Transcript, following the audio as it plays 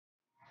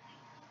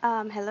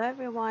Hello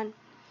everyone.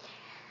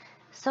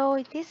 So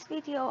in this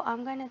video,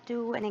 I'm gonna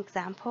do an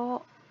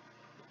example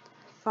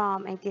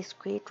from a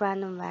discrete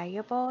random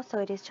variable. So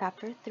it is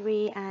chapter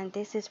 3 and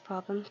this is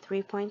problem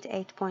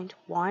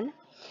 3.8.1.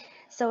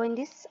 So in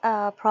this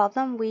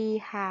problem, we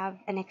have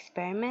an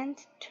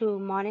experiment to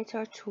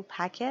monitor two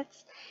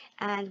packets,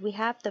 and we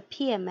have the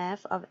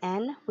PMF of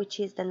n, which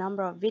is the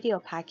number of video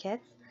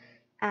packets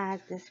as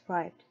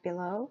described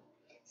below.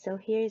 So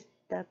here's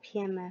the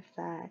PMF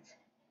that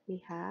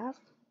we have.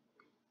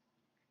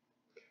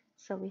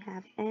 So we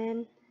have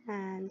n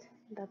and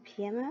the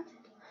PMF.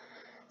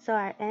 So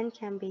our n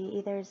can be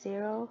either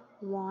 0,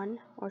 1,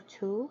 or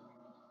 2.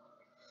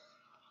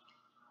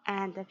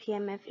 And the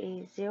PMF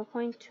is 0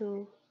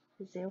 0.2,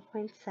 0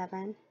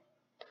 0.7,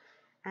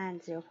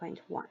 and 0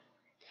 0.1.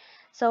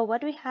 So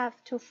what we have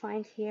to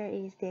find here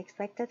is the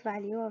expected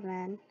value of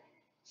n,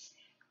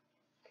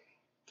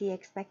 the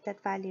expected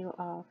value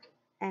of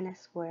n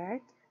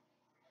squared,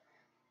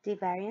 the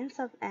variance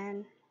of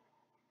n,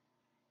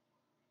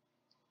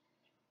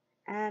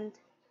 and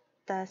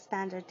the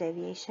standard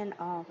deviation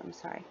of,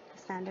 the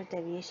standard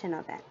deviation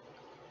of n.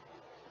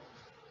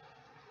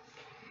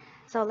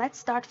 So let's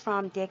start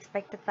from the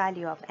expected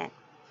value of n.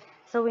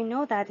 So we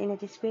know that in a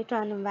discrete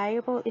random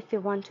variable, if we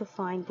want to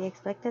find the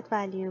expected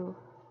value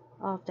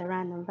of the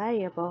random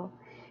variable,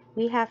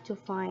 we have to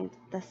find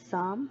the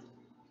sum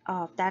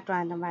of that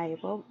random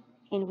variable,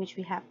 in which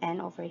we have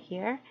n over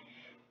here,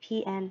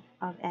 Pn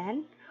of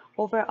n,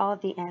 over all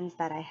the n's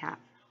that I have,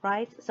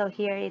 right? So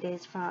here it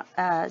is from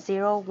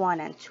 0, 1,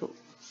 and 2.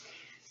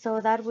 So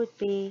that would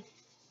be,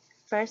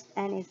 first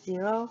n is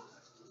 0,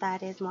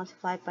 that is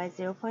multiplied by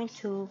 0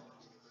 0.2,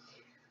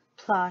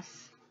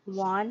 plus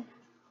 1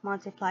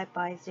 multiplied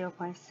by 0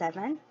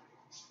 0.7,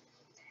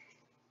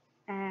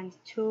 and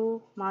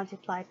 2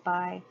 multiplied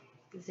by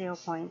 0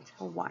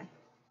 0.1.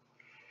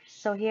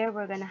 So here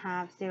we're going to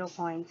have 0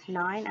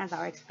 0.9 as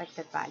our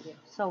expected value.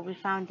 So we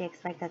found the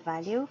expected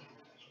value.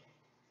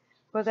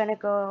 We're going to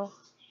go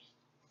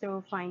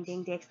through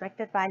finding the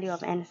expected value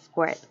of n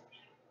squared.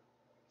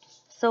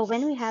 So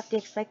when we have the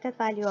expected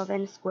value of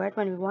n squared,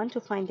 when we want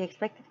to find the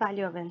expected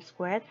value of n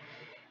squared,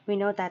 we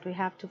know that we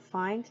have to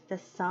find the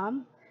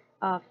sum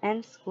of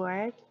n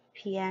squared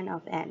Pn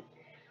of n.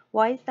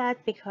 Why is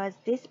that? Because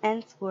this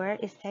n squared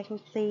is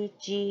technically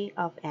g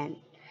of n.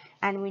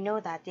 And we know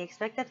that the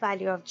expected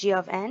value of g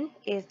of n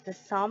is the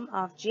sum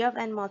of g of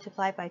n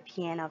multiplied by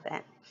Pn of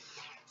n.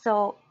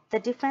 So the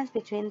difference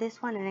between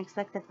this one and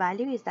expected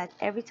value is that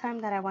every time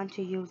that I want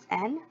to use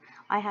n,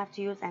 I have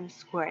to use n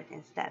squared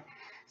instead.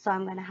 So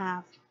I'm going to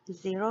have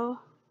 0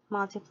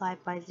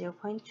 multiplied by 0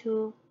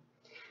 0.2.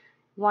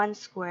 1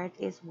 squared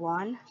is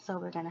 1, so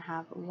we're going to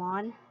have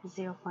 1,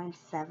 0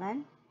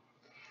 0.7,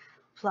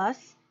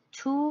 plus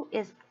 2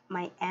 is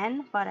my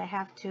n, but I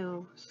have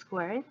to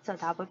square it, so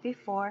that would be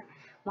 4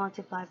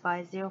 multiplied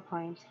by 0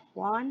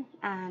 0.1,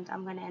 and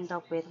I'm going to end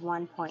up with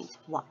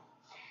 1.1.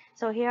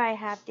 So here I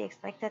have the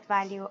expected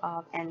value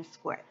of n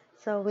squared.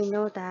 So we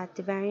know that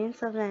the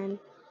variance of n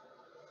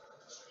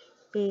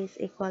is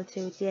equal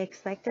to the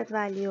expected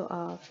value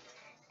of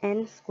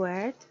n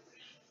squared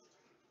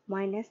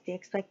minus the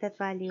expected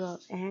value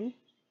of n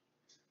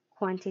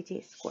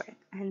quantity squared,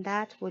 and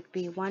that would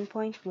be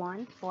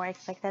 1.1 for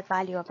expected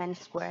value of n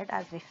squared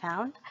as we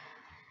found,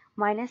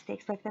 minus the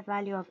expected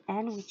value of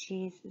n, which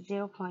is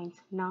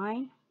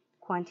 0.9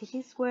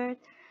 quantity squared.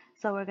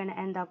 So we're going to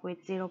end up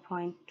with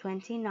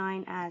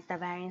 0.29 as the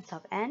variance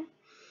of n.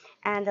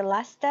 And the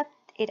last step,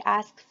 it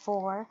asks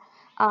for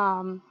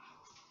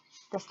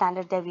the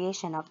standard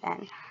deviation of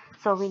n.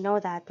 So we know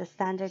that the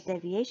standard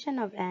deviation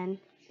of n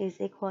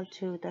is equal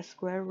to the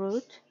square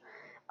root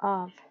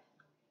of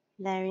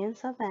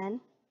variance of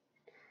n,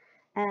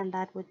 and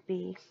that would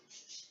be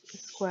the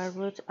square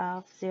root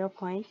of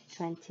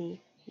 0.29.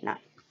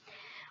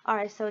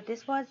 Alright, so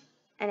this was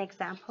an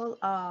example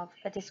of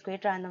a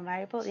discrete random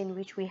variable in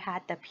which we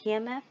had the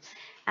PMF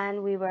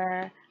and we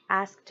were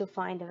asked to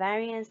find the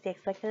variance, the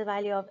expected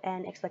value of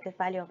n, expected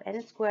value of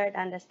n squared,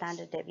 and the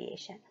standard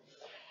deviation.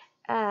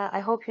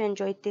 I hope you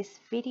enjoyed this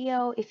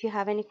video. If you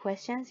have any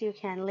questions, you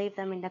can leave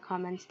them in the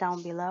comments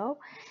down below,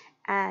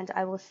 and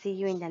I will see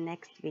you in the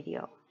next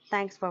video.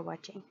 Thanks for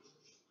watching.